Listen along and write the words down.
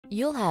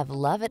You'll have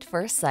love at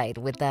first sight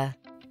with the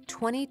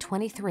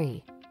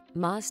 2023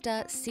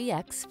 Mazda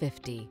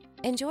CX-50.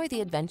 Enjoy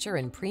the adventure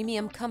and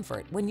premium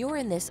comfort when you're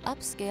in this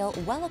upscale,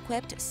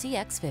 well-equipped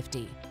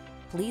CX-50.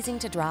 Pleasing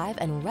to drive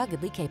and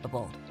ruggedly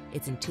capable.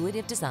 Its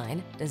intuitive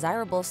design,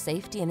 desirable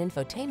safety and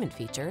infotainment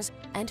features,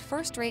 and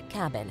first-rate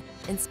cabin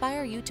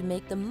inspire you to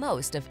make the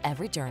most of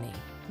every journey.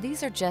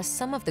 These are just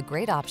some of the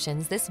great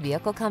options this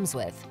vehicle comes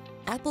with: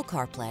 Apple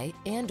CarPlay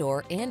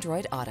and/or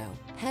Android Auto,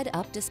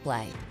 head-up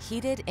display,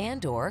 heated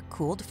and/or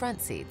cooled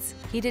front seats,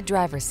 heated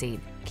driver's seat,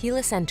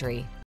 keyless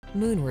entry,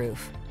 moonroof,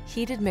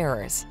 heated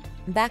mirrors,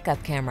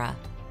 backup camera,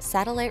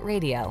 satellite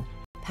radio,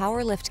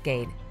 power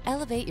liftgate.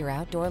 Elevate your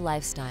outdoor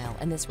lifestyle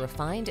in this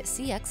refined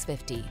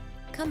CX-50.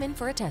 Come in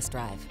for a test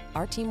drive.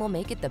 Our team will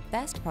make it the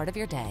best part of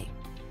your day.